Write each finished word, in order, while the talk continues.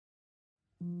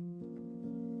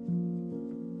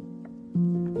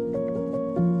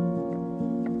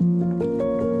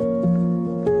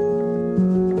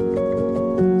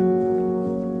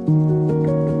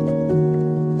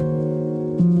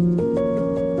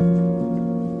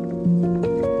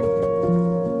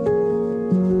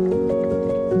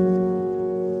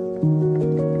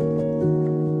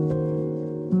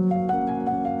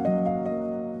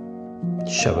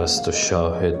شب است و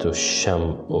شاهد و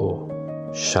شمع و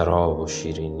شراب و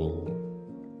شیرینی.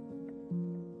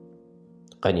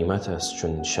 غنیمت است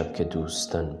چون شب که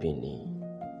دوستان بینی.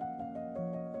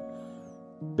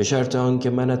 به شرط آن که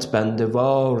منت بنده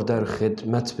وار در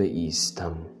خدمت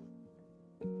بایستم،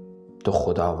 تو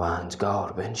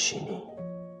خداوندگار بنشینی.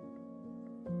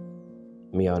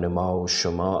 میان ما و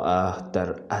شما عهد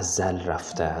در ازل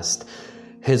رفته است،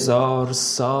 1000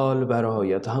 سال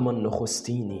برایت همان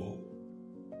نخستینی.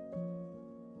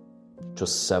 چو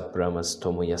صبرم از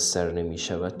تو میسر نمی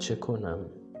شود چه کنم؟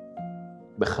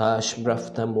 به خشم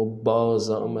رفتم و باز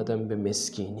آمدم به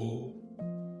مسکینی.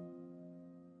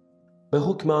 به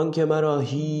حکم آن که مرا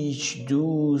هیچ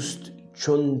دوست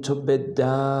چون تو به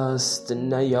دست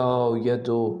نیاید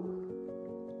و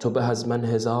تو به از من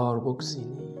 1000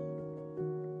 بگزینی.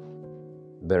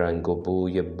 به رنگ و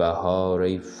بوی بهار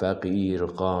ای فقیر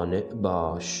قانع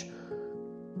باش،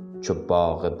 چو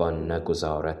باغبان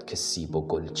نگذارد که سیب و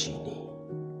گل چینی.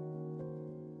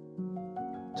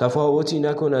 تفاوتی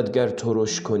نکند گر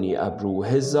ترش کنی ابرو،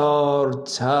 1000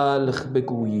 تلخ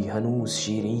بگویی هنوز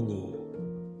شیرینی.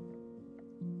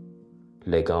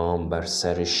 لگام بر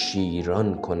سر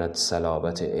شیران کند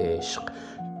صلابت عشق،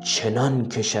 چنان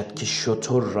کشد که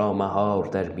شتر را مهار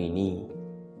در بینی.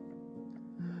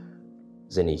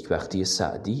 ز نیکبختی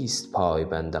سعدی است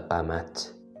پایبند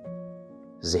غمت،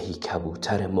 زهی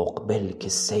کبوتر مقبل که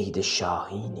صید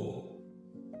شاهینی.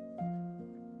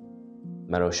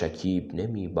 مرا شکیب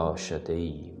نمی باشد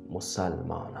ای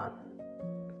مسلمانان،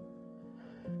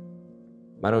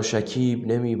 مرا شکیب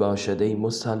نمی باشد ای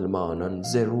مسلمانان،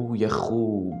 ز روی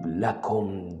خوب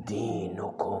لکم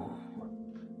دینکم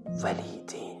ولی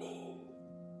دین.